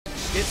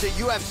It's a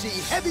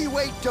UFC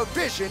heavyweight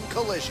division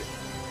collision.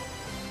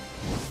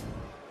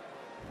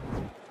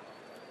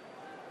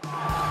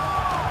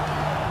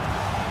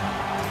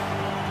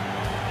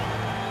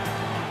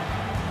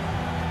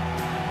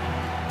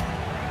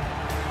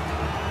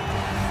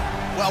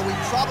 Well, we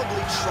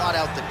probably trot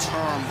out the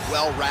term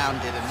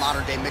well-rounded in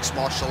modern-day mixed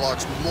martial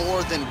arts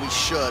more than we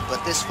should,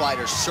 but this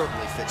fighter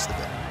certainly fits the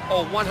bill.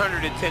 Oh,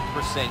 110%.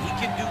 He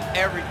can do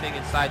everything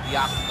inside the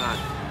octagon.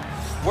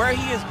 Where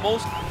he is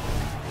most...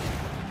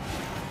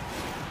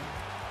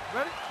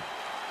 Ready?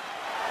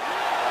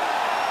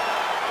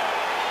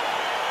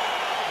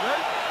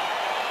 Ready?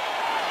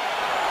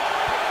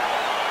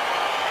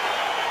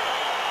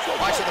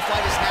 All right, so the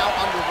fight is now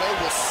underway.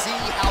 We'll see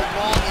how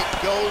long it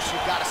goes.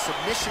 You've got a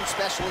submission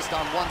specialist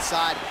on one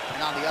side,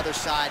 and on the other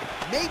side,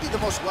 maybe the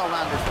most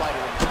well-rounded fighter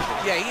in the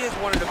division. Yeah, he is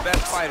one of the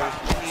best fighters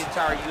in the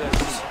entire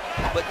UFC.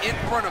 But in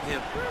front of him,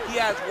 he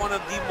has one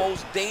of the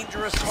most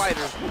dangerous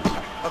fighters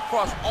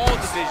across all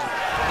divisions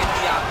in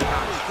the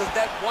octagon. Because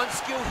that one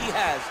skill he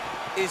has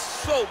is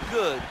so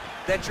good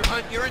that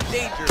you're in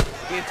danger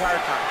the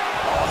entire time.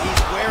 Oh,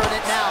 he's wearing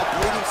it now,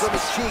 bleeding from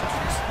his cheek.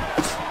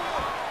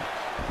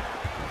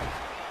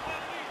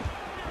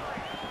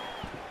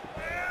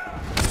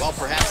 Well,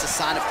 perhaps a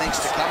sign of things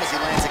to come as he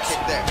lands a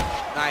kick there.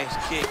 Nice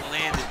kick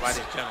landed by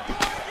this gentleman.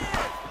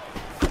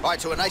 All right,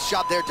 so a nice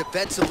job there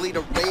defensively to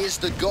raise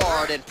the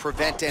guard and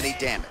prevent any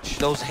damage.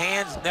 Those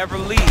hands never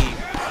leave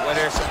where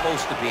they're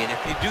supposed to be, and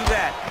if you do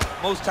that,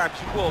 most times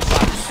you will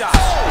block the shot.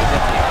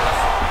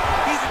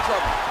 He's in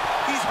trouble.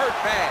 He's hurt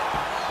bad.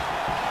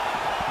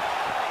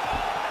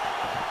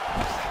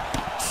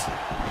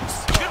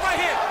 Good right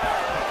hand.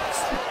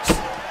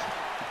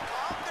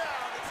 Calm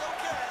down, it's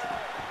okay.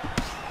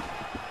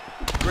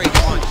 Great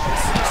punch.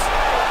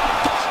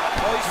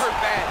 Oh, he's hurt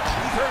bad.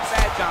 He's hurt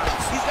bad, John.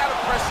 He's got to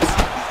press him.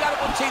 He's got to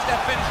go chase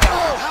that finish down.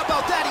 Oh, how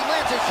about that? He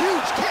lands a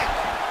huge kick.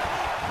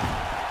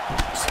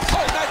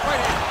 Oh, nice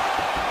right hand.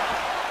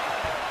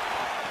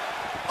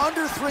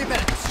 Under 3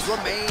 minutes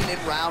remain in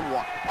round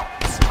one.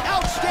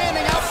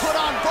 Outstanding output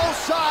on both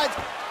sides.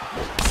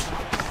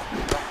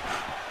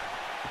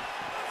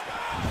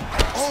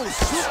 Oh,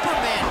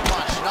 Superman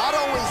punch. Not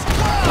always.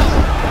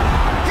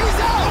 He's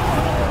out.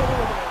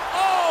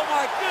 Oh,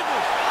 my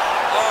goodness.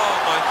 Oh,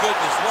 my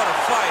goodness. What a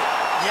fight.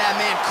 Yeah,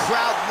 man,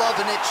 crowd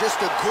loving it. Just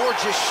a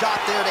gorgeous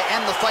shot there to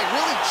end the fight.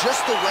 Really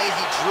just the way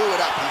he drew it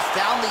up. He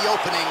found the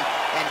opening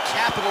and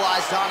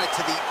capitalized on it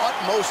to the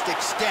utmost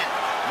extent.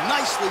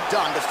 Nicely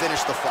done to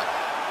finish the fight.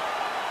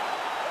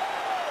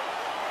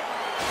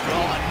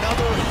 Well,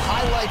 another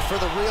highlight for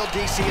the real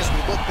DC as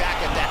we look back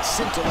at that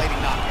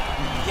scintillating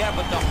knockout. Yeah,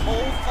 but the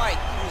whole fight,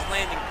 he was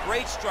landing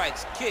great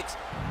strikes, kicks,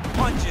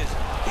 punches.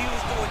 He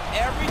was doing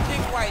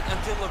everything right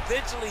until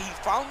eventually he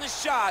found the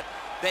shot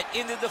that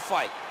ended the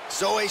fight.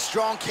 So a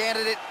strong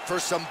candidate for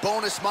some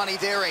bonus money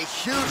there. A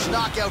huge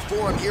knockout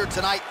for him here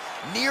tonight.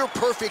 Near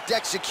perfect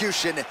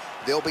execution.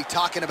 They'll be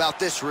talking about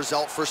this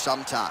result for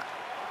some time.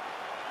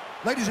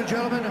 Ladies and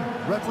gentlemen,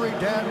 referee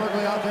Dan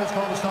Mergliante has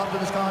called a stop to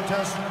this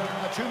contest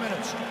at 2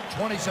 minutes,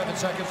 27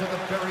 seconds of the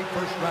very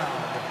first round.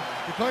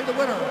 Declaring the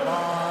winner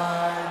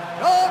by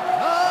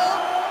knockout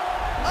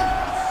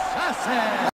assassin.